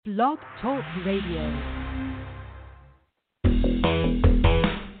Blog Talk Radio.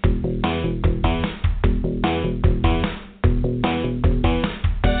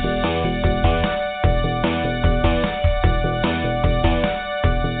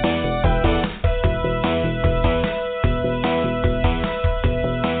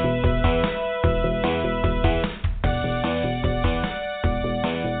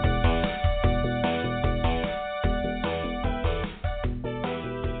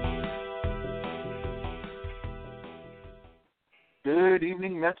 Good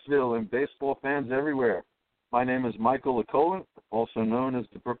evening, Metsville and baseball fans everywhere. My name is Michael Lacolan, also known as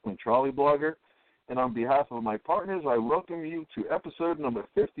the Brooklyn Trolley Blogger, and on behalf of my partners, I welcome you to episode number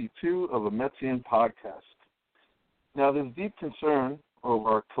 52 of a Metsian podcast. Now, there's deep concern over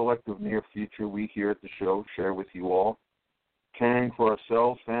our collective near future we here at the show share with you all, caring for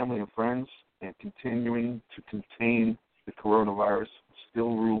ourselves, family, and friends, and continuing to contain the coronavirus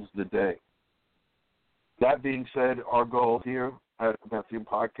still rules the day. That being said, our goal here at the Metsian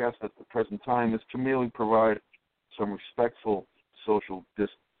podcast at the present time is to merely provide some respectful social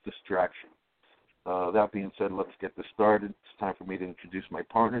distraction. That being said, let's get this started. It's time for me to introduce my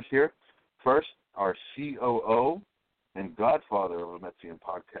partners here. First, our COO and godfather of a Metsian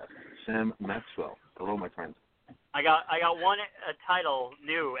podcast, Sam Maxwell. Hello, my friend. I got one title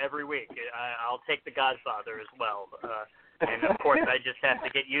new every week. I'll take the godfather as well. And, of course, I just have to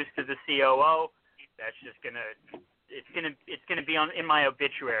get used to the COO. That's just it's gonna be in my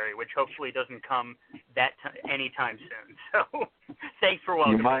obituary, which hopefully doesn't come anytime soon. So, thanks for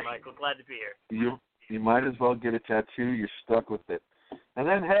welcoming me, Michael. Glad to be here. You might as well get a tattoo. You're stuck with it. And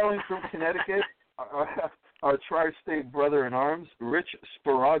then hailing from Connecticut, our tri-state brother in arms, Rich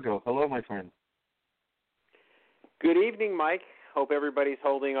Sparago. Hello, my friend. Good evening, Mike. Hope everybody's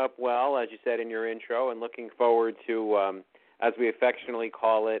holding up well, as you said in your intro, and looking forward to, as we affectionately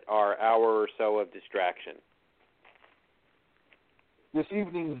call it, our hour or so of distraction. This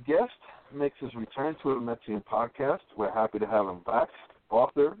evening's guest makes his return to a Metsian podcast. We're happy to have him back.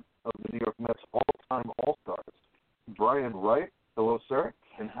 Author of the New York Mets all-time All-Stars, Brian Wright. Hello, sir,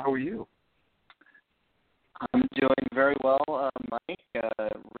 and how are you? I'm doing very well, Mike.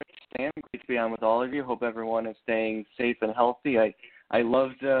 Rich, Sam, great to be on with all of you. Hope everyone is staying safe and healthy. I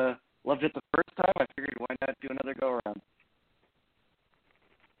loved it the first time. I figured why not do another go-around.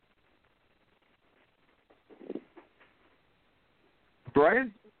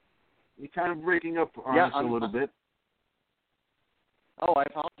 Brian, you're kind of breaking up on us a little bit. Oh, I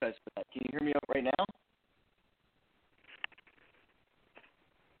apologize for that. Can you hear me out right now?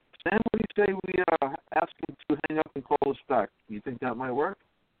 Sam, what do you say we ask him to hang up and call us back? Do you think that might work?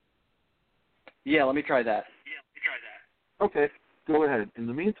 Yeah, let me try that. Okay, go ahead. In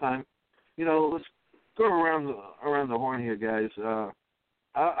the meantime, let's go around the horn here, guys.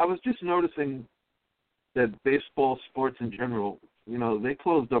 I was just noticing that baseball, sports in general, they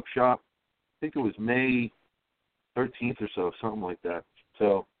closed up shop. I think it was May 13th or so, something like that.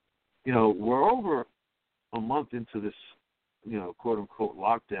 So, we're over a month into this, quote-unquote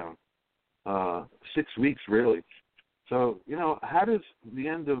lockdown, 6 weeks really. So, how does the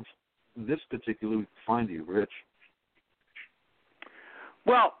end of this particular week find you, Rich?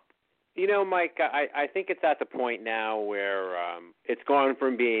 Well, Mike, I think it's at the point now where it's gone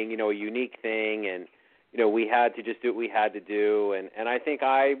from being, a unique thing and, we had to just do what we had to do. And I think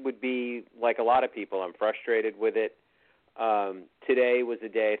I would be like a lot of people. I'm frustrated with it. Today was a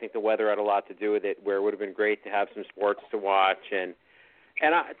day, I think the weather had a lot to do with it, where it would have been great to have some sports to watch. And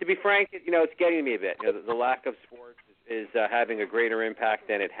to be frank, it's getting to me a bit. The lack of sports is having a greater impact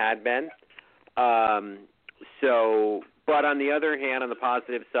than it had been. But on the other hand, on the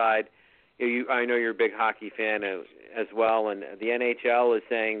positive side, I know you're a big hockey fan as well, and the NHL is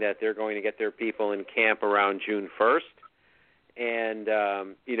saying that they're going to get their people in camp around June 1st and,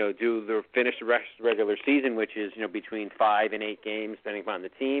 finish the regular season, which is, between 5 and 8 games, depending upon the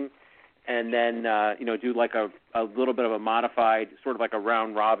team, and then, do like a little bit of a modified, sort of like a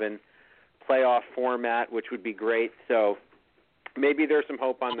round-robin playoff format, which would be great. So maybe there's some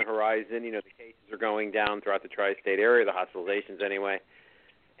hope on the horizon. The cases are going down throughout the tri-state area, the hospitalizations anyway.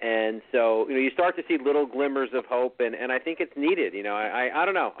 And so, you start to see little glimmers of hope, and I think it's needed. I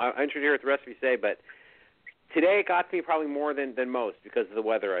don't know. I'm interested to hear what the rest of you say, but today it got to me probably more than most because of the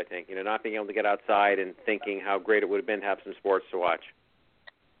weather, I think. Not being able to get outside and thinking how great it would have been to have some sports to watch.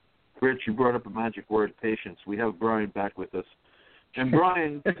 Rich, you brought up a magic word, patience. We have Brian back with us. And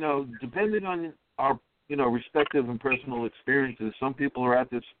Brian, depending on our, respective and personal experiences, some people are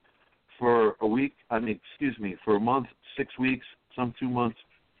at this for for a month, 6 weeks, some 2 months,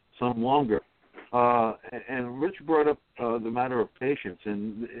 some longer. And Rich brought up the matter of patience,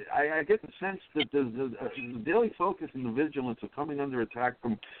 and I get the sense that the daily focus and the vigilance are coming under attack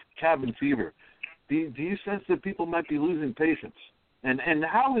from cabin fever. Do you sense that people might be losing patience? And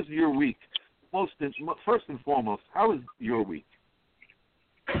how is your week? First and foremost, how is your week?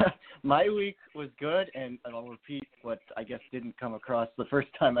 My week was good, and I'll repeat what I guess didn't come across the first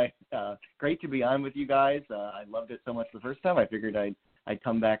time. Great to be on with you guys. I loved it so much the first time. I figured I'd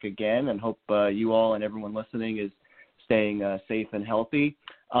come back again, and hope you all and everyone listening is staying safe and healthy.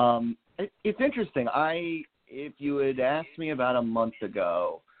 It's interesting. If you had asked me about a month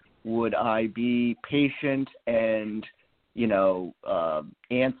ago, would I be patient and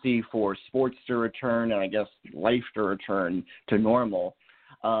antsy for sports to return and I guess life to return to normal,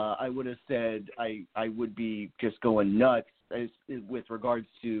 I would have said I would be just going nuts with regards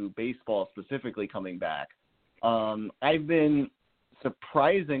to baseball specifically coming back. I've been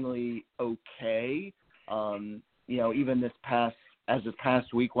surprisingly okay. Even this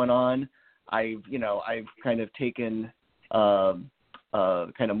past week went on, I've kind of taken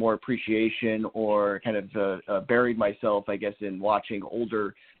kind of more appreciation or kind of buried myself, I guess, in watching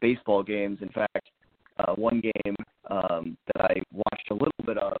older baseball games. In fact, one game that I watched a little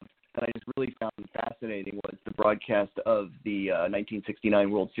bit of that I just really found fascinating was the broadcast of the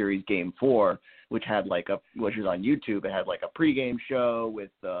 1969 World Series Game 4, which was on YouTube. It had like a pregame show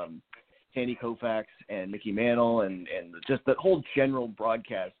with Sandy Koufax and Mickey Mantle, and just the whole general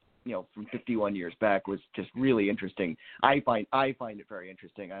broadcast, from 51 years back was just really interesting. I find it very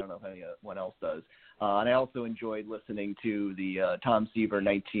interesting. I don't know if anyone else does. And I also enjoyed listening to the Tom Seaver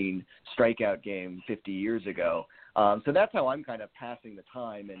 19 strikeout game 50 years ago. So that's how I'm kind of passing the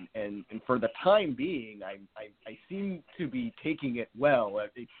time. And for the time being, I seem to be taking it well.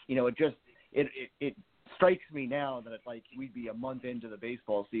 It strikes me now that it's like we'd be a month into the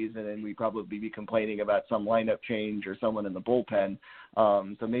baseball season and we'd probably be complaining about some lineup change or someone in the bullpen.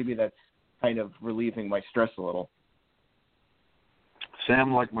 So maybe that's kind of relieving my stress a little.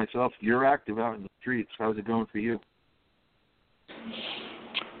 Sam, like myself, you're active out in the streets. How's it going for you?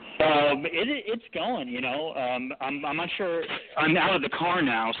 It's going, I'm not sure. I'm out of the car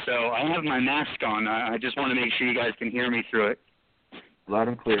now, so I have my mask on. I just want to make sure you guys can hear me through it. Loud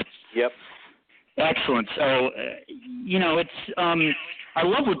and clear. Yep. Excellent. So, it's I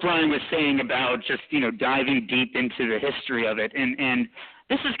love what Brian was saying about just, diving deep into the history of it. And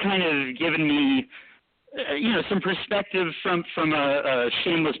this has kind of given me, some perspective from a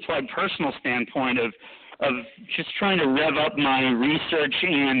shameless plug personal standpoint of just trying to rev up my research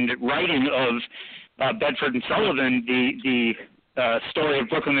and writing of Bedford and Sullivan, the story of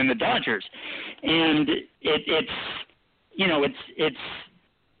Brooklyn and the Dodgers. And it's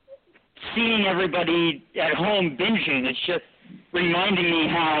seeing everybody at home binging. It's just reminding me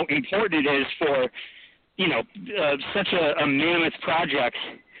how important it is for, such a mammoth project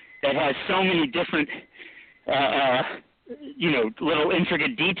that has so many different, little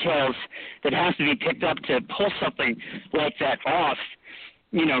intricate details that have to be picked up to pull something like that off.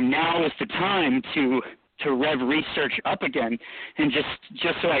 Now is the time to rev research up again, and just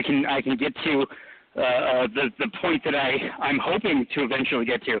so I can get to the point that I'm hoping to eventually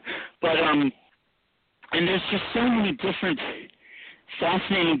get to. But and there's just so many different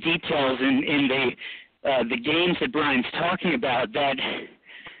fascinating details in the games that Brian's talking about that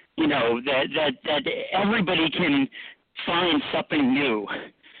that everybody can find something new,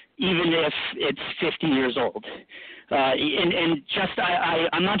 even if it's 50 years old.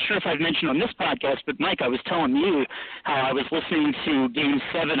 I'm not sure if I've mentioned on this podcast, but Mike, I was telling you how I was listening to Game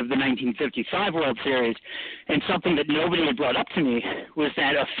 7 of the 1955 World Series, and something that nobody had brought up to me was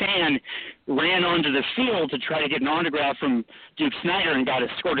that a fan ran onto the field to try to get an autograph from Duke Snider and got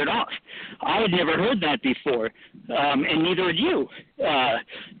escorted off. I had never heard that before, and neither had you.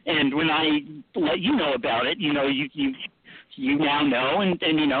 And when I let you know about it, you now know, and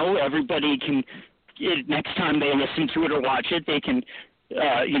everybody can. Next time they listen to it or watch it, they can,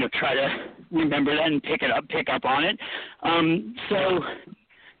 try to remember that and pick up on it. So,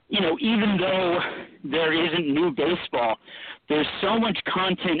 even though there isn't new baseball, there's so much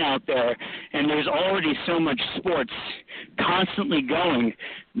content out there, and there's already so much sports constantly going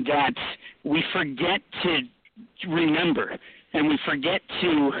that we forget to remember, and we forget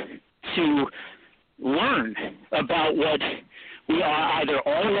to learn about what we either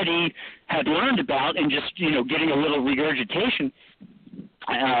already had learned about and just, getting a little regurgitation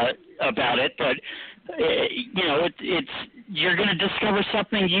about it. But, it's you're going to discover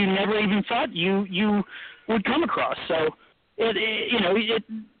something you never even thought you would come across. So,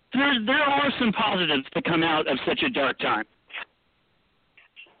 there are some positives to come out of such a dark time.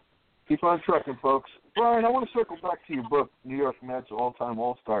 Keep on trucking, folks. Brian, I want to circle back to your book, New York Mets All-Time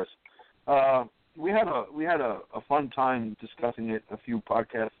All-Stars. We had a fun time discussing it a few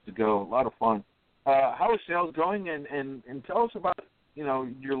podcasts ago. A lot of fun. How is sales going? And tell us about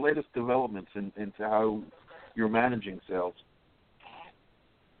your latest developments into how you're managing sales.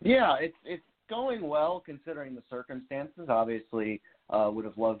 Yeah, it's going well considering the circumstances. Obviously, would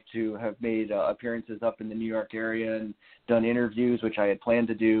have loved to have made appearances up in the New York area and done interviews, which I had planned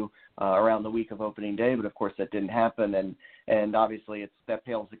to do around the week of opening day, but of course that didn't happen. And obviously that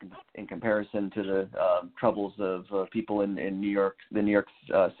pales in comparison to the troubles of people in New York, the New York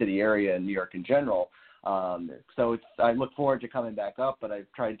City area and New York in general. So I look forward to coming back up, but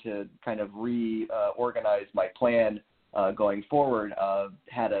I've tried to kind of reorganize my plan going forward.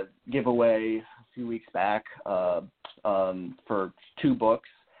 Had a giveaway a few weeks back for 2 books,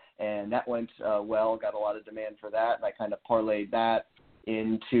 and that went well. Got a lot of demand for that, and I kind of parlayed that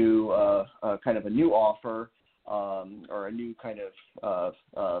into kind of a new offer or a new kind of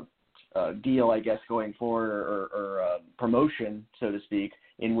deal, I guess, going forward, or promotion, so to speak,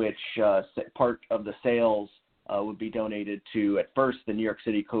 in which part of the sales would be donated to, at first, the New York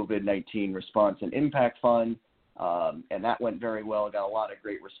City COVID-19 Response and Impact Fund, and that went very well. Got a lot of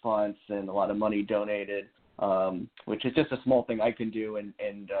great response and a lot of money donated, which is just a small thing I can do, and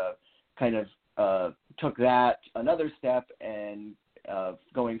kind of took that another step, and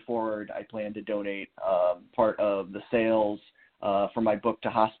going forward, I plan to donate part of the sales for my book to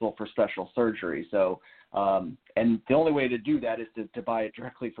Hospital for Special Surgery. So, and the only way to do that is to buy it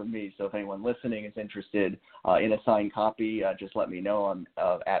directly from me. So if anyone listening is interested in a signed copy, just let me know. I'm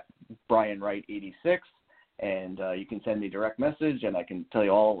at Brian Wright 86, and you can send me a direct message, and I can tell you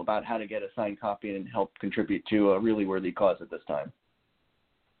all about how to get a signed copy and help contribute to a really worthy cause at this time.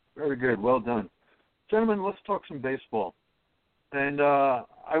 Very good. Well done. Gentlemen, let's talk some baseball. And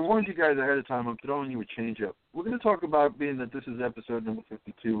I warned you guys ahead of time, I'm throwing you a change-up. We're going to talk about, being that this is episode number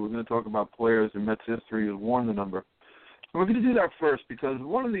 52, we're going to talk about players in Mets history who worn the number. And we're going to do that first because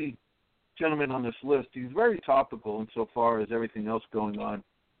one of the gentlemen on this list, he's very topical insofar as everything else going on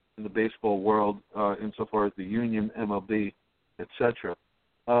in the baseball world, insofar as the union, MLB, etc.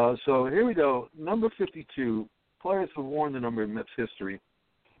 So here we go. Number 52, players who worn the number in Mets history.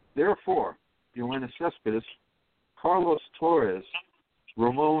 There are 4. Yoenis Cespedes, Carlos Torres,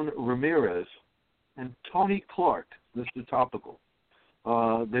 Ramon Ramirez, and Tony Clark. This is topical.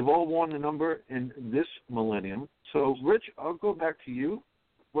 They've all worn the number in this millennium. So, Rich, I'll go back to you.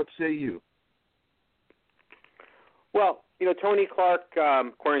 What say you? Well, Tony Clark,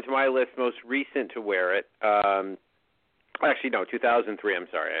 according to my list, most recent to wear it. Actually, no, 2003. I'm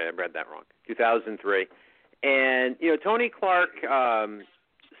sorry, I read that wrong. 2003. And, Tony Clark,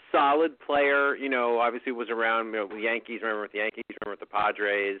 solid player, obviously was around, the Yankees, remember with the Yankees, remember with the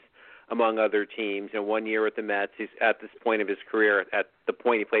Padres, among other teams. 1 year with the Mets. He's at this point of his career, at the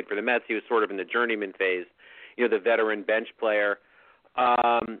point he played for the Mets, he was sort of in the journeyman phase, the veteran bench player.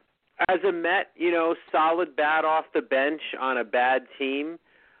 As a Met, solid bat off the bench on a bad team.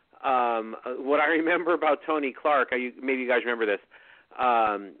 What I remember about Tony Clark, maybe you guys remember this,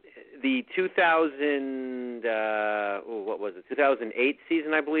 the 2008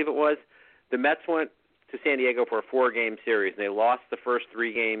 season, I believe it was, the Mets went to San Diego for a 4-game series, and they lost the first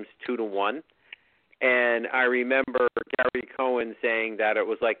 3 games 2-1. And I remember Gary Cohen saying that it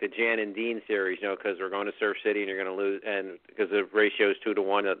was like the Jan and Dean series, because we're going to Surf City and you're going to lose, and because the ratio is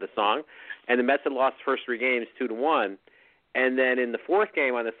 2-1 of the song. And the Mets had lost the first 3 games 2-1. And then in the 4th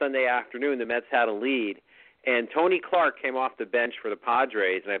game on the Sunday afternoon, the Mets had a lead. And Tony Clark came off the bench for the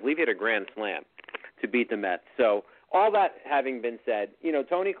Padres, and I believe he had a grand slam to beat the Mets. So all that having been said,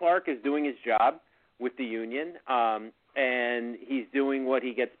 Tony Clark is doing his job with the union, and he's doing what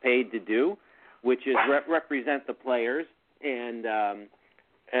he gets paid to do, which is represent the players. And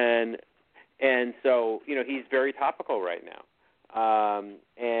so, he's very topical right now.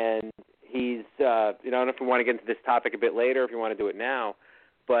 And he's, I don't know if we want to get into this topic a bit later, if you want to do it now,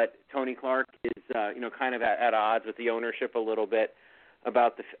 but Tony Clark is, kind of at odds with the ownership a little bit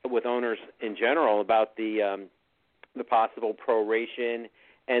with owners in general about the possible proration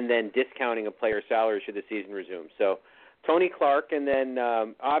and then discounting of player salaries should the season resume. So Tony Clark, and then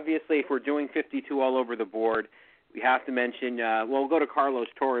obviously if we're doing 52 all over the board, we have to mention, we'll go to Carlos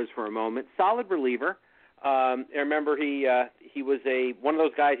Torres for a moment. Solid reliever. I remember he was one of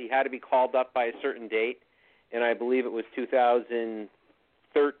those guys, he had to be called up by a certain date, and I believe it was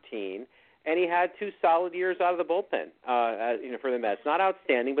 2013, and he had 2 solid years out of the bullpen for the Mets. Not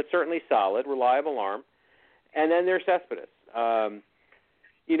outstanding, but certainly solid, reliable arm. And then there's Cespedes.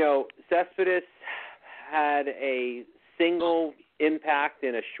 Cespedes had a single impact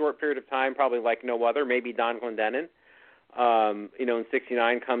in a short period of time, probably like no other. Maybe Don Clendenin, in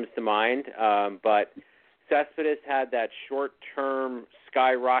 '69 comes to mind. But Cespedes had that short-term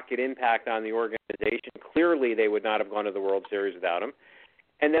skyrocket impact on the organization. Clearly, they would not have gone to the World Series without him.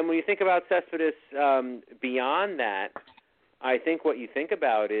 And then when you think about Cespedes beyond that, I think what you think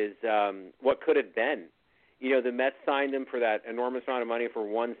about is what could have been. The Mets signed him for that enormous amount of money for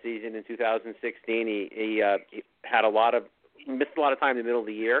one season in 2016. He had missed a lot of time in the middle of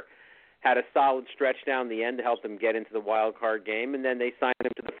the year, had a solid stretch down the end to help them get into the wild card game, and then they signed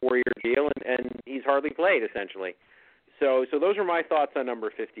him to the 4-year deal, and he's hardly played, essentially. So those are my thoughts on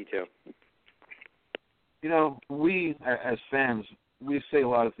number 52. We, as fans, we say a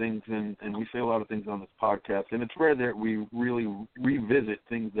lot of things, and we say a lot of things on this podcast, and it's rare that we really revisit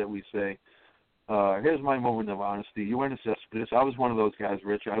things that we say. Here's my moment of honesty. Yoenis Cespedes, I was one of those guys,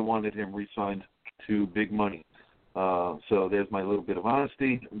 Rich. I wanted him re-signed to big money. So there's my little bit of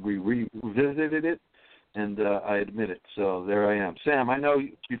honesty. We revisited it, and I admit it. So there I am. Sam, I know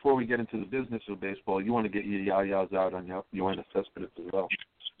before we get into the business of baseball, you want to get your yayas out on Yoenis Cespedes as well.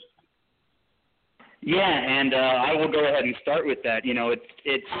 Yeah, and I will go ahead and start with that.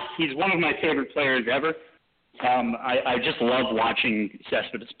 He's one of my favorite players ever. I just love watching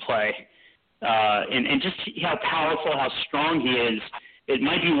Cespedes play. And just how powerful, how strong he is. It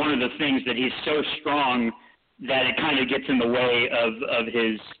might be one of the things that he's so strong that it kind of gets in the way of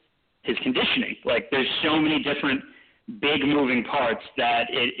his conditioning. Like, there's so many different big moving parts that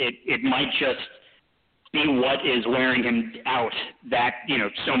it might just be what is wearing him out that,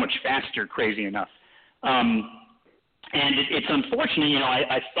 so much faster, crazy enough. And it's unfortunate,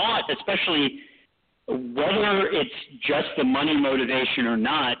 I thought, especially whether it's just the money motivation or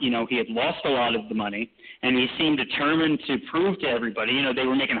not, he had lost a lot of the money, and he seemed determined to prove to everybody, they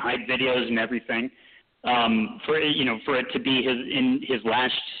were making hype videos and everything, for it to be his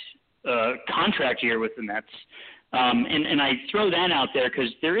last contract year with the Mets. And I throw that out there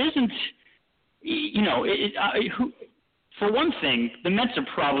because there isn't, for one thing, the Mets are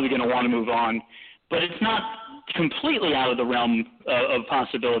probably going to want to move on, but it's not completely out of the realm of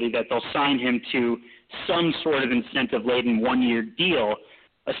possibility that they'll sign him to some sort of incentive-laden one-year deal,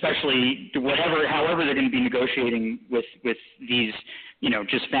 especially however they're going to be negotiating with these,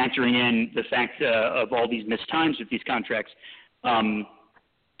 just factoring in the fact of all these missed times with these contracts.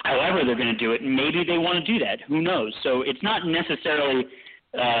 However they're going to do it, maybe they want to do that. Who knows? So it's not necessarily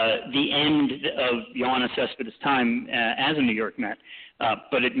the end of Yoenis Cespedes' time as a New York Met,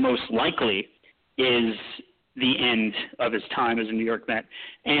 but it most likely is the end of his time as a New York Met.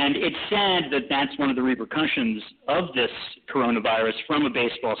 And it's sad that that's one of the repercussions of this coronavirus from a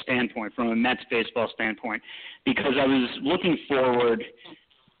baseball standpoint, from a Mets baseball standpoint, because I was looking forward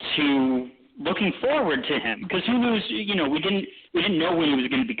to him, because who knows, we didn't know when he was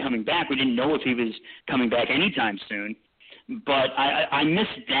going to be coming back. We didn't know if he was coming back anytime soon. But I miss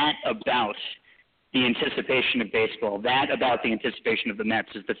that about the anticipation of baseball, that about the anticipation of the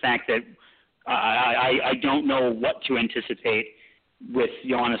Mets, is the fact that I don't know what to anticipate with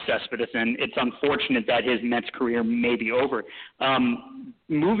Yoenis Cespedes, and it's unfortunate that his Mets career may be over.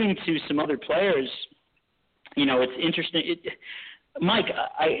 Moving to some other players, it's interesting. Mike,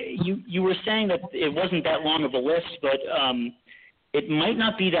 you were saying that it wasn't that long of a list, but it might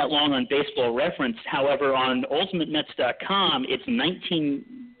not be that long on Baseball Reference. However, on UltimateMets.com, it's 19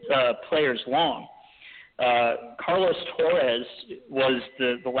 players long. Carlos Torres was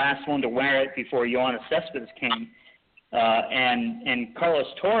the last one to wear it before Yoenis Cespedes came. And Carlos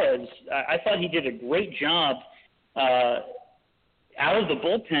Torres, I thought he did a great job out of the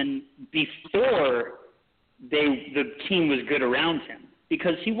bullpen before the team was good around him,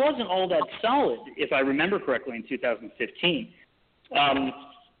 because he wasn't all that solid, if I remember correctly, in 2015.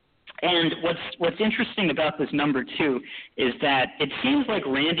 And what's interesting about this number 2 is that it seems like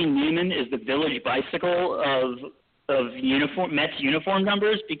Randy Neiman is the village bicycle of Mets uniform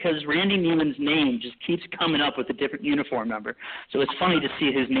numbers, because Randy Neiman's name just keeps coming up with a different uniform number. So it's funny to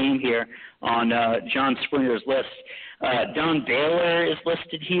see his name here on John Springer's list. Don Baylor is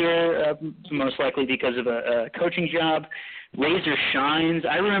listed here, most likely because of a coaching job. Razor Shines.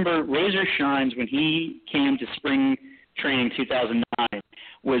 I remember Razor Shines when he came to spring training 2009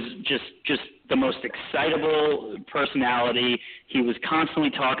 was just the most excitable personality. He was constantly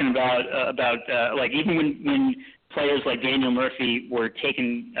talking about like, even when players like Daniel Murphy were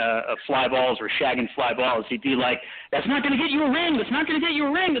taking fly balls or shagging fly balls, he'd be like, "That's not going to get you a ring. That's not going to get you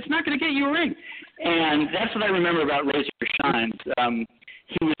a ring. That's not going to get you a ring." And that's what I remember about Razor Shines.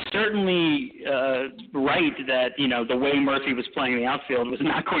 he was certainly right that, the way Murphy was playing the outfield was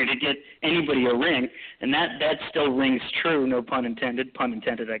not going to get anybody a ring, and that still rings true, no pun intended,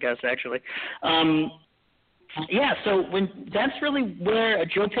 I guess, actually. So that's really where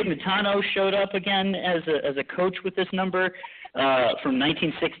Joe Pigmatano showed up again as a coach with this number from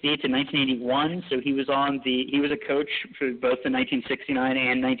 1968 to 1981. So he was a coach for both the 1969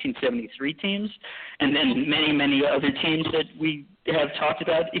 and 1973 teams, and then many, many other teams that we have talked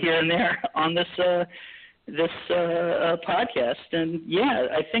about here and there on this podcast. And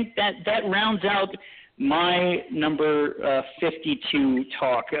I think that rounds out my number 52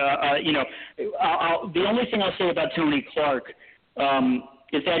 talk. The only thing I'll say about Tony Clark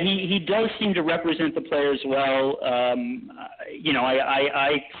is that he does seem to represent the players well. I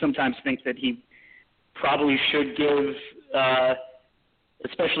sometimes think that he probably should give,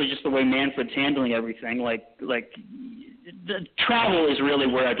 especially just the way Manfred's handling everything, like the travel is really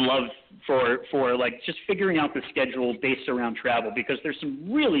where I'd love for like just figuring out the schedule based around travel, because there's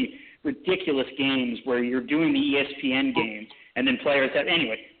some really ridiculous games where you're doing the ESPN game and then players have,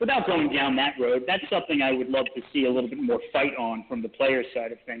 anyway, without going down that road, that's something I would love to see a little bit more fight on from the players'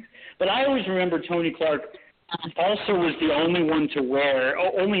 side of things. But I always remember Tony Clark also was the only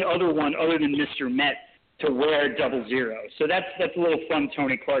other one other than Mr. Met to wear 00. So that's a little fun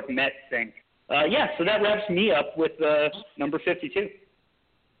Tony Clark Met thing. So that wraps me up with number 52.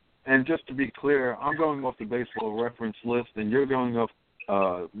 And just to be clear, I'm going off the Baseball Reference list, and you're going off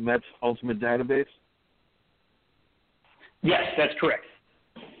Mets Ultimate Database? Yes, that's correct.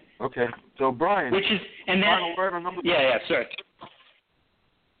 Okay. So, Brian, final word on number... Yeah, sorry.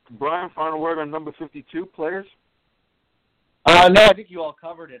 Brian, final word on number 52, players? No, I think you all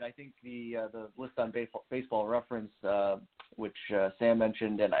covered it. I think the list on Baseball Reference, which Sam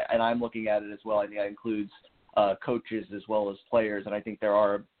mentioned, and I'm looking at it as well, I think that includes coaches as well as players, and I think there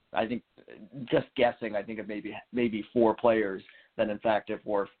are, just guessing, I think of maybe 4 players that in fact have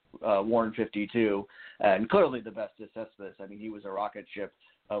worn 52, and clearly the best is Cespedes. I mean, he was a rocket ship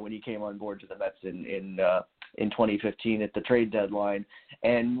when he came on board to the Mets in 2015 at the trade deadline,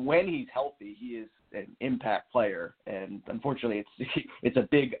 and when he's healthy, he is an impact player, and unfortunately it's a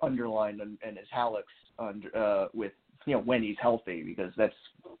big underline and italics with when he's healthy, because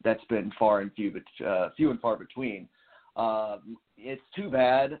that's been few and far between. It's too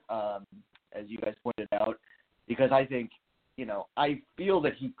bad, as you guys pointed out, because I think I feel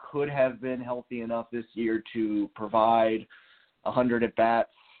that he could have been healthy enough this year to provide 100 at bats,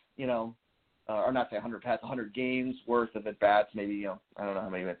 or not say 100 at-bats, 100 games worth of at-bats, maybe, I don't know how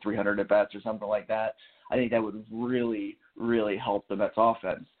many, 300 at-bats or something like that. I think that would really, really help the Mets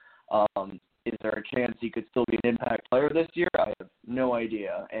offense. Is there a chance he could still be an impact player this year? I have no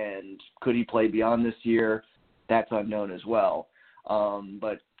idea. And could he play beyond this year? That's unknown as well.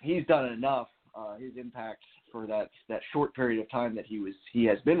 But he's done enough. His impact for that short period of time that he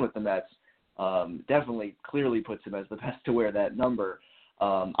has been with the Mets definitely clearly puts him as the best to wear that number.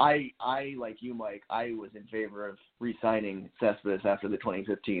 I like you, Mike, I was in favor of re-signing Cespedes after the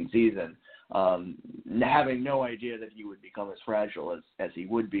 2015 season, having no idea that he would become as fragile as he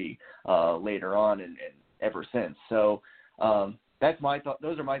would be later on and ever since. So that's my thought.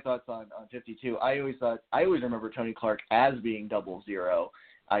 Those are my thoughts on 52. I always remember Tony Clark as being 00.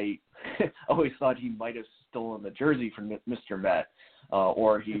 I always thought he might have stolen the jersey from Mr. Met.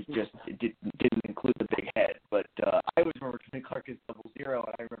 Or he just didn't include the big head. But I always remember Tony Clark as 00,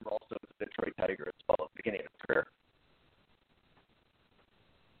 and I remember also the Detroit Tiger as well at the beginning of his career.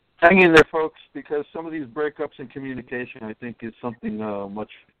 Hang in there, folks, because some of these breakups in communication, I think, is something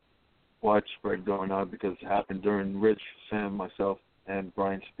much widespread going on, because it happened during Rich, Sam, myself, and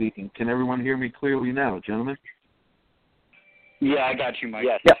Brian speaking. Can everyone hear me clearly now, gentlemen? Yeah, I got you, Mike.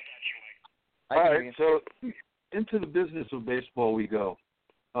 Yes. Yeah. All right, so into the business of baseball we go.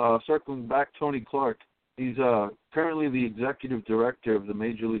 Circling back, Tony Clark, he's currently the executive director of the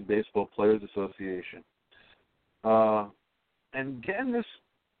Major League Baseball Players Association. And getting this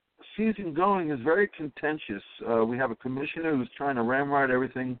season going is very contentious. We have a commissioner who's trying to ramrod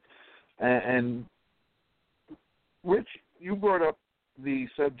everything. And Rich, you brought up the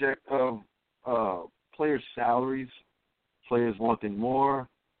subject of players' salaries, players wanting more,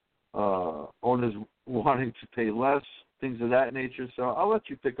 owners wanting to pay less, things of that nature. So I'll let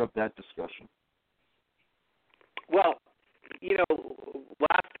you pick up that discussion. Well,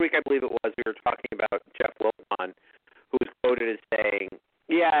 last week I believe it was, we were talking about Jeff Wilpon, who was quoted as saying,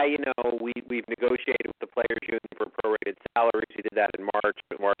 we've negotiated with the players' union for prorated salaries. We did that in March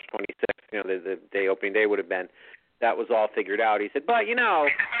 26th, the day opening day would have been. That was all figured out. He said, but,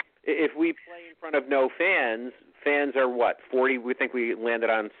 if we play in front of no fans, fans are what, 40? We think we landed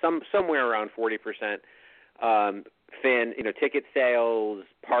on somewhere around 40% fan, ticket sales,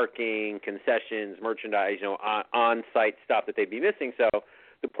 parking, concessions, merchandise, on-site stuff that they'd be missing. So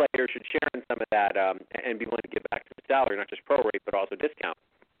the players should share in some of that and be willing to give back to the salary, not just prorate, but also discount.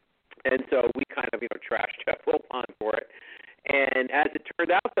 And so we kind of, trashed Jeff Wilpon for it. And as it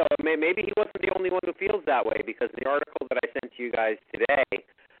turned out, though, maybe he wasn't the only one who feels that way, because the article that I sent to you guys today,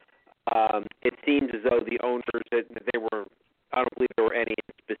 it seems as though the owners, that they were, I don't believe there were any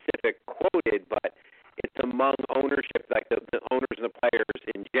specific quoted, but it's among ownership, like the owners and the players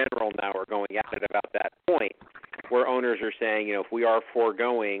in general now are going at it about that point, where owners are saying, if we are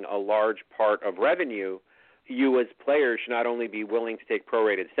foregoing a large part of revenue, you as players should not only be willing to take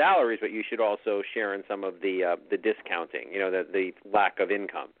prorated salaries, but you should also share in some of the discounting, the lack of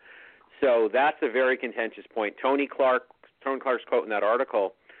income. So that's a very contentious point. Tony Clark's quote in that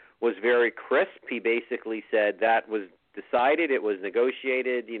article was very crisp. He basically said that was decided, it was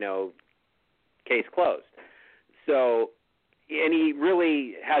negotiated, case closed. So, and he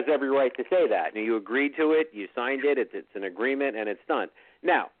really has every right to say that. You agreed to it, you signed it, it's an agreement, and it's done.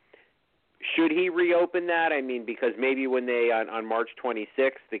 Now, should he reopen that? I mean, because maybe when they, on March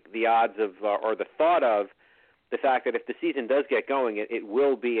 26th, the odds of, or the thought of the fact that if the season does get going, it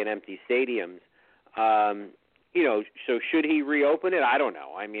will be in empty stadiums. So should he reopen it? I don't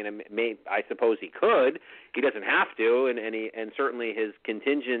know. I mean, I suppose he could. He doesn't have to, and certainly his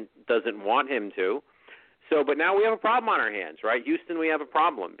contingent doesn't want him to. So, but now we have a problem on our hands, right? Houston, we have a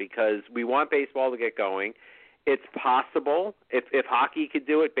problem because we want baseball to get going. It's possible. If hockey could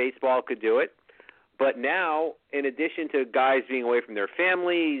do it, baseball could do it. But now, in addition to guys being away from their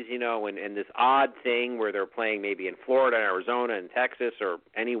families, and this odd thing where they're playing maybe in Florida, Arizona, and Texas, or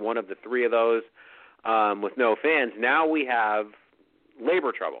any one of the three of those with no fans, now we have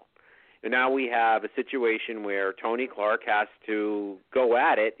labor trouble. And now we have a situation where Tony Clark has to go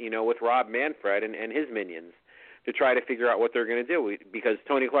at it, with Rob Manfred and his minions to try to figure out what they're going to do. Because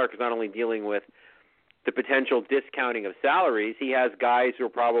Tony Clark is not only dealing with the potential discounting of salaries, he has guys who are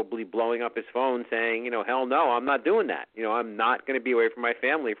probably blowing up his phone saying, hell no, I'm not doing that. I'm not going to be away from my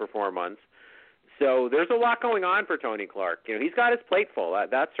family for 4 months. So there's a lot going on for Tony Clark. He's got his plate full.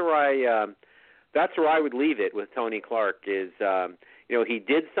 That's where I would leave it with Tony Clark is, he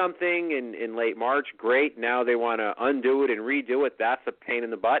did something in late March. Great. Now they want to undo it and redo it. That's a pain in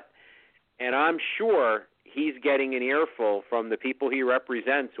the butt. And I'm sure he's getting an earful from the people he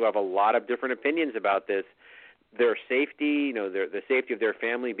represents who have a lot of different opinions about this. Their safety, the safety of their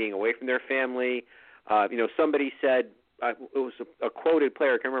family, being away from their family. Somebody said, it was a quoted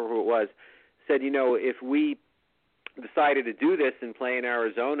player, I can't remember who it was, said, if we decided to do this and play in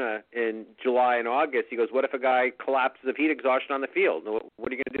Arizona in July and August, he goes, what if a guy collapses of heat exhaustion on the field?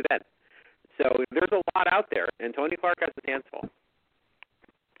 What are you going to do then? So there's a lot out there, and Tony Clark has his hands full.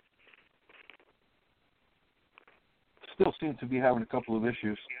 Still seem to be having a couple of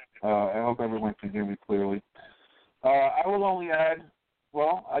issues. I hope everyone can hear me clearly. I will only add,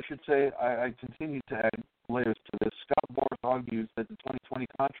 I continue to add layers to this. Scott Boras argues that the 2020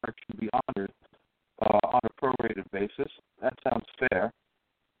 contract should be honored on a prorated basis. That sounds fair.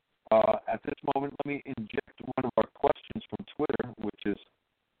 At this moment, let me inject one of our questions from Twitter, which is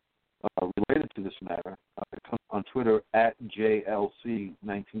related to this matter. It comes on Twitter at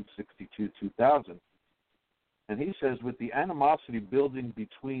JLC1962-2000. And he says, with the animosity building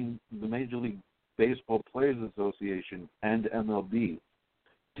between the Major League Baseball Players Association and MLB,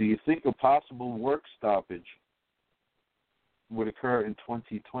 do you think a possible work stoppage would occur in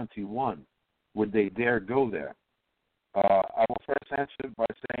 2021? Would they dare go there? I will first answer by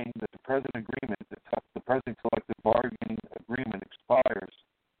saying that the present agreement, the present collective bargaining agreement, expires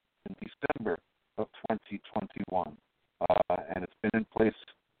in December of 2021, and it's been in place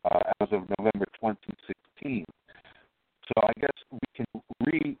as of November 2016. So I guess we can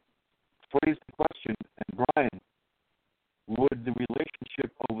rephrase the question, and Brian, would the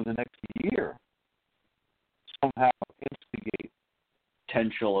relationship over the next year somehow instigate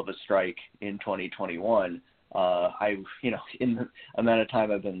potential of a strike in 2021? In the amount of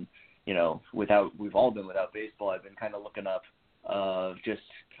time I've been, we've all been without baseball, I've been kind of looking up the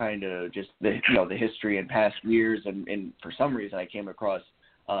history in past years, and for some reason I came across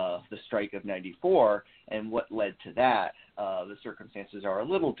the strike of '94 and what led to that. The circumstances are a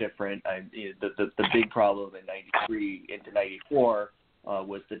little different. The big problem in '93 into '94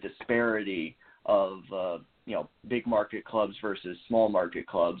 was the disparity of big market clubs versus small market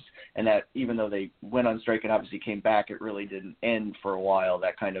clubs, and that even though they went on strike and obviously came back, it really didn't end for a while,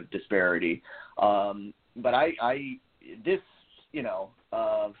 that kind of disparity. But this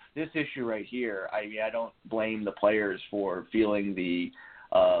this issue right here, I don't blame the players for feeling the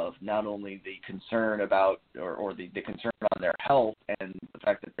not only the concern about or the concern on their health and the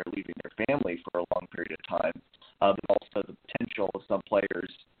fact that they're leaving their family for a long period of time, but also the potential of some players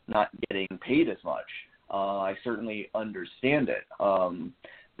not getting paid as much. I certainly understand it.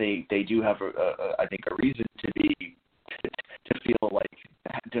 They do have I think a reason to feel like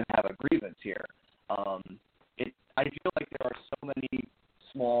to have a grievance here. I feel like there are so many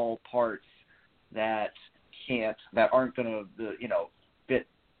small parts that aren't going to fit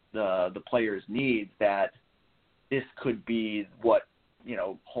the players' needs that this could be what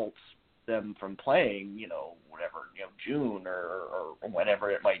halts them from playing June or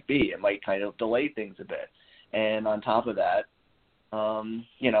whenever it might be. It might kind of delay things a bit. And on top of that,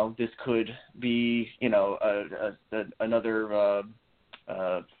 this could be another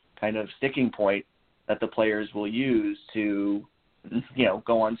kind of sticking point that the players will use to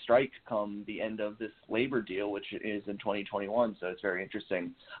go on strike come the end of this labor deal, which is in 2021. So it's very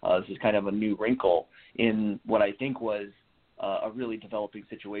interesting. This is kind of a new wrinkle in what I think was a really developing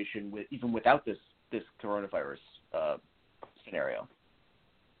situation even without this coronavirus scenario.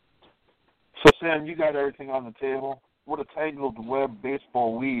 So, Sam, you got everything on the table. What a tangled web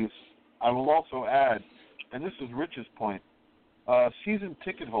baseball weaves. I will also add, and this is Rich's point, season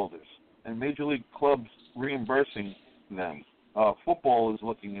ticket holders and major league clubs reimbursing them. Football is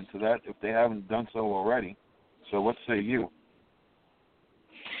looking into that if they haven't done so already. So what say you?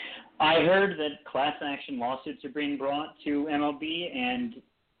 I heard that class action lawsuits are being brought to MLB, and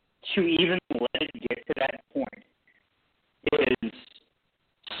to even let it get to that point is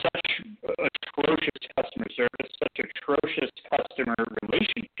such atrocious customer service, such atrocious customer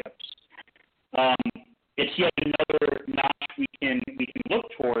relationships. It's yet another notch we can look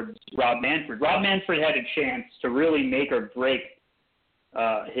towards Rob Manfred. Rob Manfred had a chance to really make or break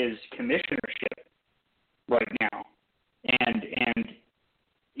his commissionership right now, and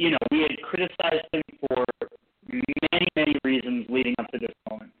we had criticized him for many reasons leading up to this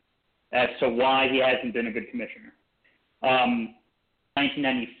moment as to why he hasn't been a good commissioner.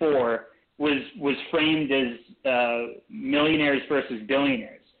 1994 was framed as millionaires versus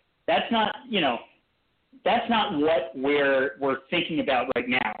billionaires. That's not what we're thinking about right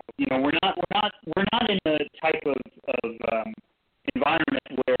now. We're not in a type of environment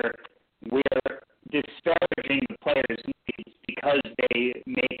where we're disparaging the players' needs because they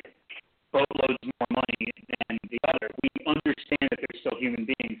make boatloads more money than the other. We understand that they're still human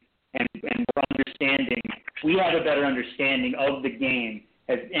beings, and we have a better understanding of the game,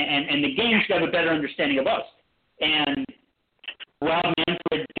 and the game should have a better understanding of us. And Rob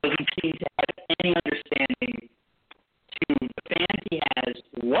Manfred doesn't seem to have any understanding to the fans he has,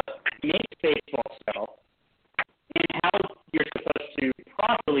 what makes baseball sell, and how you're supposed to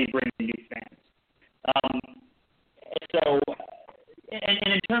properly bring in new fans. And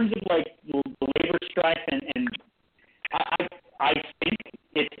in terms of the labor strife, and I think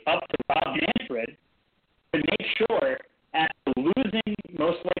it's up to Rob Manfred to make sure, after losing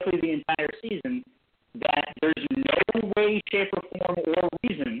most likely the entire season, that there's no way, shape, or form or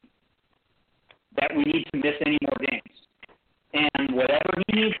reason that we need to miss any more games. And whatever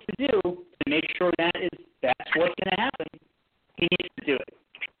he needs to do to make sure that's what's going to happen, he needs to do it.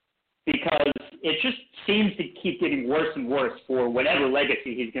 Because it just seems to keep getting worse and worse for whatever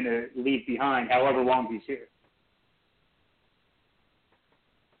legacy he's going to leave behind, however long he's here.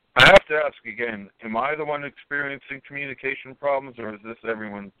 I have to ask again, am I the one experiencing communication problems, or is this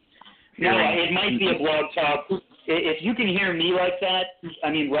everyone? No, it might be a blog talk. If you can hear me like that,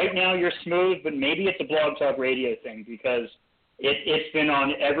 right now you're smooth, but maybe it's a blog talk radio thing because it's been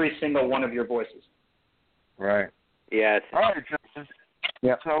on every single one of your voices. Right. Yes. All right, Justin.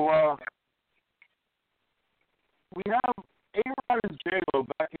 Yeah. So we have A-Rod and J-Lo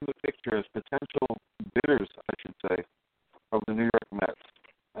back in the picture as potential bidders, I should say, of the New York Mets.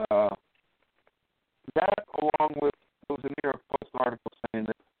 That, along with, there was a New York Post article saying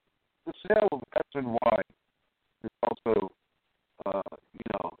that the sale of S&Y is also,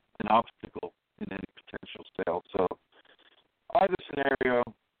 an obstacle in any potential sale. So, either scenario,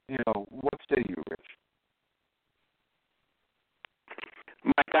 what say you, Rich?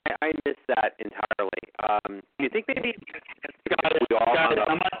 Mike, I missed that entirely. Do you think maybe Got it.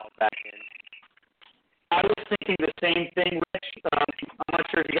 I was thinking the same thing, Rich. I'm not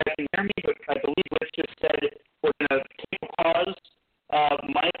sure if you guys can hear me, but I believe Rich just said we're going to take a pause.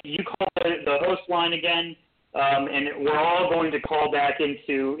 Mike, you call the host line again, and we're all going to call back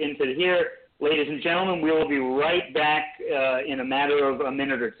into here. Ladies and gentlemen, we will be right back in a matter of a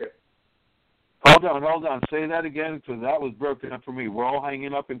minute or two. Hold on. Say that again, because that was broken up for me. We're all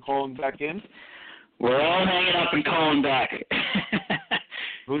hanging up and calling back in? We're all hanging up and calling back.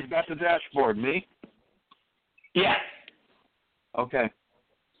 Who's got the dashboard? Me? Yeah. Okay.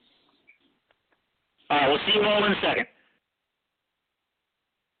 All right, we'll see you all in a second.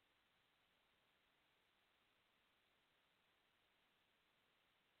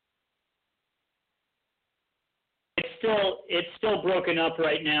 It's still broken up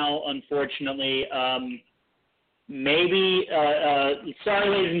right now, unfortunately. Maybe, sorry,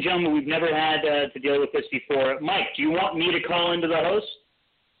 ladies and gentlemen, we've never had to deal with this before. Mike, do you want me to call into the host?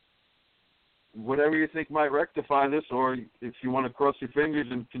 Whatever you think might rectify this, or if you want to cross your fingers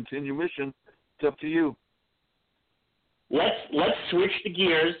and continue mission, it's up to you. Let's switch the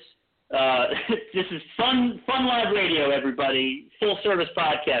gears. This is fun live radio, everybody. Full service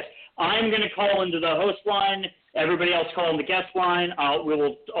podcast. I'm going to call into the host line. Everybody else call in the guest line. We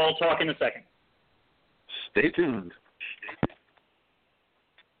will all talk in a second. Stay tuned.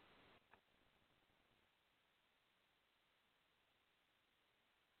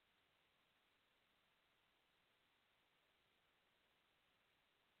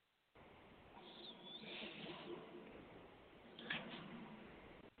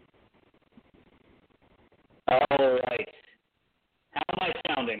 All right. How am I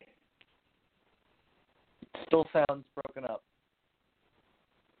sounding? Still sounds broken up.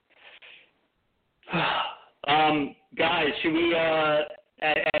 Guys, should we, at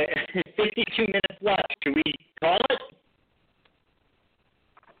 52 minutes left, should we call it?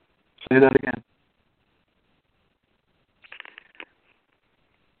 Say that again.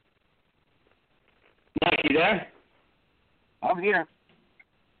 Mike, you there? I'm here.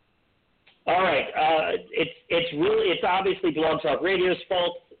 All right. It's obviously Blog Talk Radio's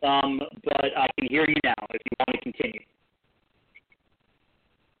fault, but I can hear you now if you want to continue.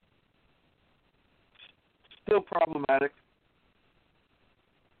 Still problematic.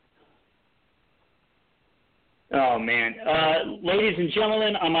 Oh, man. Ladies and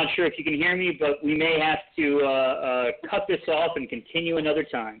gentlemen, I'm not sure if you can hear me, but we may have to cut this off and continue another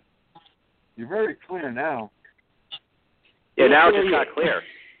time. You're very clear now. Yeah, now it just got clear.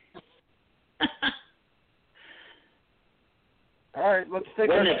 All right, let's take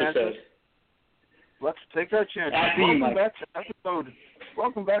our chances. Let's take our chances.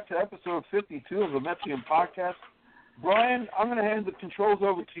 Welcome back to episode 52 of the Metsian podcast. Brian, I'm going to hand the controls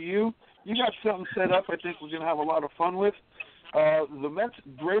over to you. You got something set up I think we're going to have a lot of fun with. The Mets'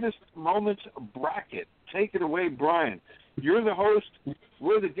 greatest moments bracket. Take it away, Brian. You're the host.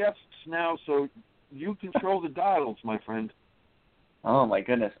 We're the guests now, so you control the dials, my friend. Oh, my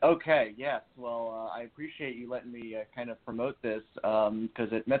goodness. Okay, yes. Well, I appreciate you letting me kind of promote this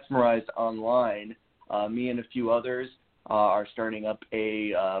because at Mesmerized Online, me and a few others are starting up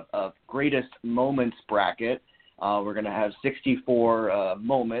a greatest moments bracket. We're going to have 64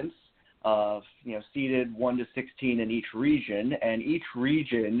 moments, seated 1 to 16 in each region, and each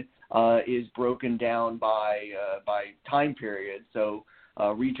region is broken down by time period. So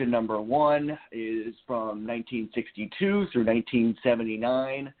region number 1 is from 1962 through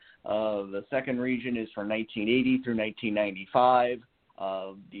 1979. The second region is from 1980 through 1995.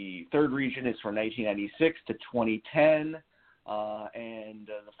 The third region is from 1996 to 2010. And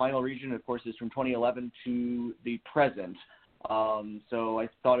the final region, of course, is from 2011 to the present. So I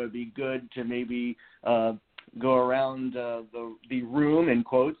thought it would be good to maybe go around the room, in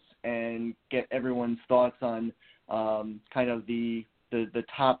quotes, and get everyone's thoughts on kind of the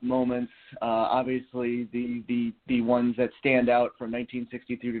top moments. Obviously, the ones that stand out from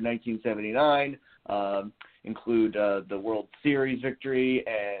 1963 to 1979 include the World Series victory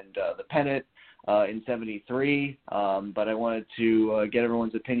and the pennant in 73. But I wanted to get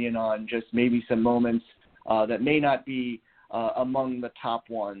everyone's opinion on just maybe some moments that may not be among the top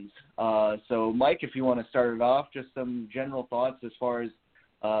ones. So, Mike, if you want to start it off, just some general thoughts as far as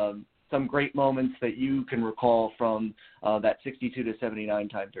some great moments that you can recall from that 62 to 79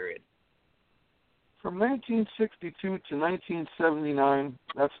 time period. From 1962 to 1979,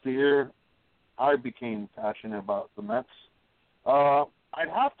 that's the year I became passionate about the Mets. I'd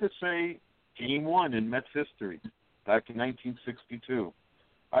have to say Game 1 in Mets history back in 1962.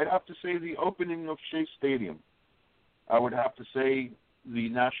 I'd have to say the opening of Shea Stadium. I would have to say the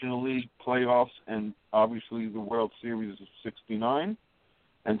National League playoffs and obviously the World Series of 69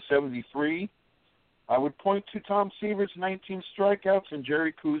 and 73. I would point to Tom Seaver's 19 strikeouts and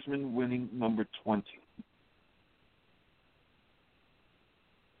Jerry Koosman winning number 20.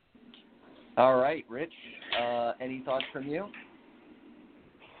 All right, Rich, any thoughts from you?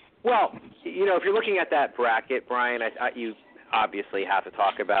 Well, if you're looking at that bracket, Brian, obviously have to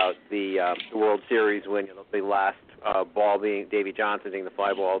talk about the World Series win, the last ball being Davey Johnson hitting the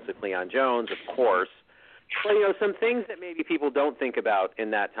fly ball to Cleon Jones, of course. But, some things that maybe people don't think about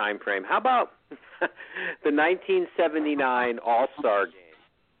in that time frame. How about the 1979 All-Star game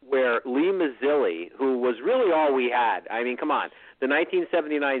where Lee Mazzilli, who was really all we had, I mean, come on, the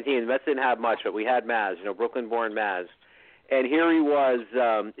 1979 team, the Mets didn't have much, but we had Maz, Brooklyn-born Maz. And here he was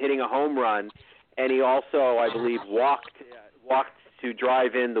hitting a home run, and he also, I believe, walked to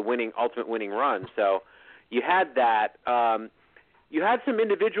drive in the ultimate winning run. So you had that. You had some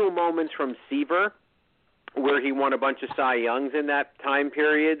individual moments from Seaver, where he won a bunch of Cy Youngs in that time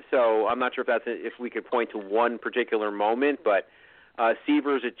period. So I'm not sure if we could point to one particular moment, but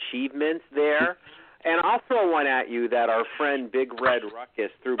Seaver's achievements there. And I'll throw one at you that our friend Big Red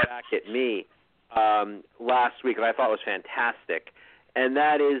Ruckus threw back at me last week that I thought was fantastic, and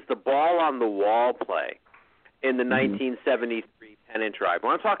that is the ball on the wall play in the 1973 pennant drive. I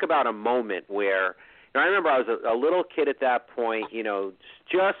want to talk about a moment where I remember I was a little kid at that point,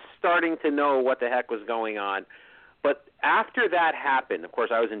 just starting to know what the heck was going on. But after that happened, of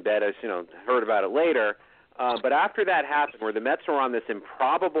course, I was in bed. I heard about it later. But after that happened, where the Mets were on this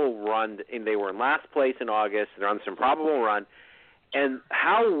improbable run, and they were in last place in August, they're on this improbable run, and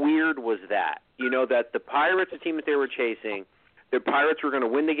how weird was that? That the Pirates, the team that they were chasing, the Pirates were going to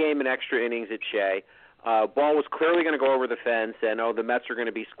win the game in extra innings at Shea. Ball was clearly going to go over the fence, and the Mets are going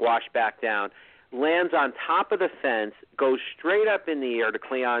to be squashed back down. Lands on top of the fence, goes straight up in the air to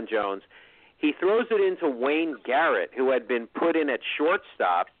Cleon Jones. He throws it into Wayne Garrett, who had been put in at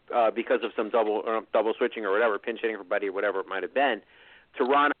shortstop because of some double switching or whatever, pinch hitting for Buddy or whatever it might have been, to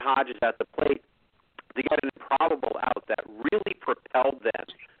Ron Hodges at the plate to get an improbable out that really propelled them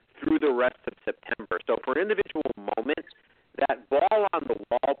through the rest of September. So for an individual moment, that ball on the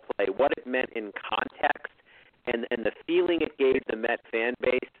wall play, what it meant in context, and the feeling it gave the Met fan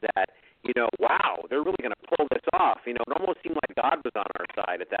base that, wow, they're really going to pull this off. It almost seemed like God was on our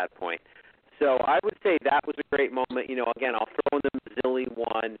side at that point. So I would say that was a great moment. Again, I'll throw in the Mazzilli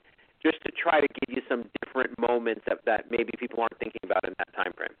one just to try to give you some different moments that maybe people aren't thinking about in that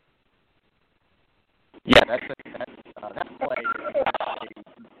time frame. Yeah, that play is a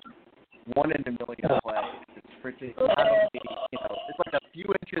one in a million play. It's pretty, not only, it's like a few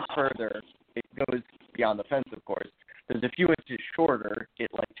inches further. It goes beyond the fence, of course. There's a few inches shorter. It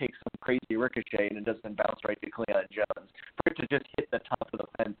takes some crazy ricochet and it doesn't bounce right to Cleon Jones. For it to just hit the top of the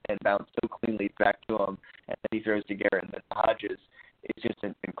fence and bounce so cleanly back to him, and then he throws to Garrett and then Hodges, it's just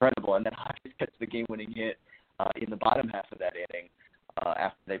incredible. And then Hodges gets the game-winning hit in the bottom half of that inning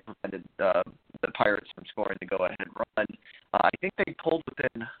after they prevented the Pirates from scoring the go-ahead run. I think they pulled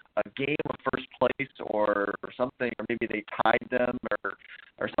within a game of first place or something, or maybe they tied them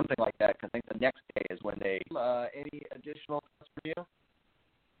or something like that. Because I think the next day is when they. Any additional thoughts from you?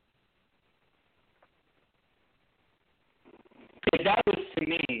 That was to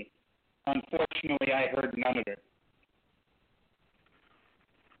me. Unfortunately, I heard none of it.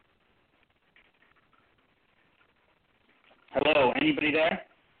 Hello, anybody there?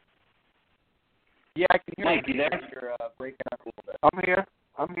 Yeah, I can hear Mike, you. You there? You're breaking up a little bit.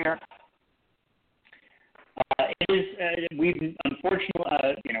 I'm here. It is. We've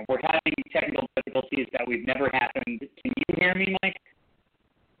unfortunately, we're having technical difficulties that we've never happened. Can you hear me, Mike?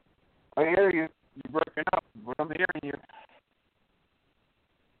 I hear you. You're breaking up, but I'm hearing you.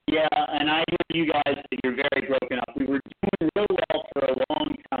 Yeah, and I hear you guys that you're very broken up. We were doing real well for a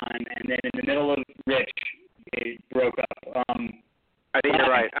long time, and then in the middle of Rich, it broke up. I think you're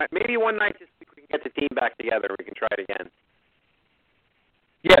right. Maybe one night this week we can get the team back together. We can try it again.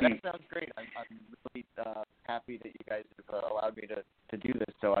 Yeah, that sounds great. I'm really happy that you guys have allowed me to do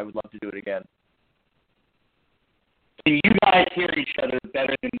this, so I would love to do it again. Can you guys hear each other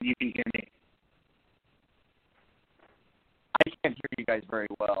better than you can hear me? I can't hear you guys very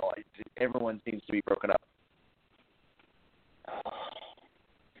well. Everyone seems to be broken up.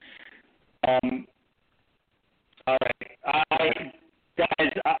 All right.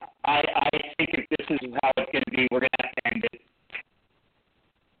 Guys, I think if this is how it's going to be, we're going to have to end it.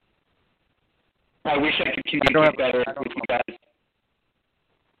 I wish I could communicate better with you guys.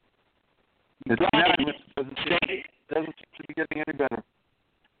 Doesn't seem to be getting any better.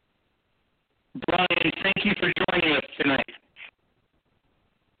 Brian, thank you for joining us tonight.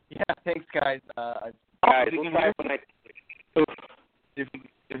 Yeah, thanks, guys. Guys, we'll try one night. If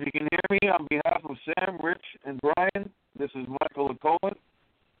you can hear me, on behalf of Sam, Rich, and Brian, this is Michael Lecolin.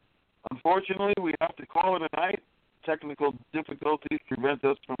 Unfortunately, we have to call it a night. Technical difficulties prevent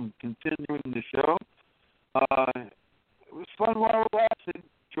us from continuing the show. It was fun while it lasted.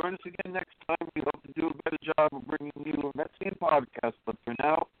 Join join us again next time. We hope to do a better job of bringing you a Metsian podcast. But for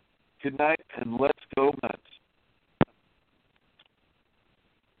now, good night and let's go Mets.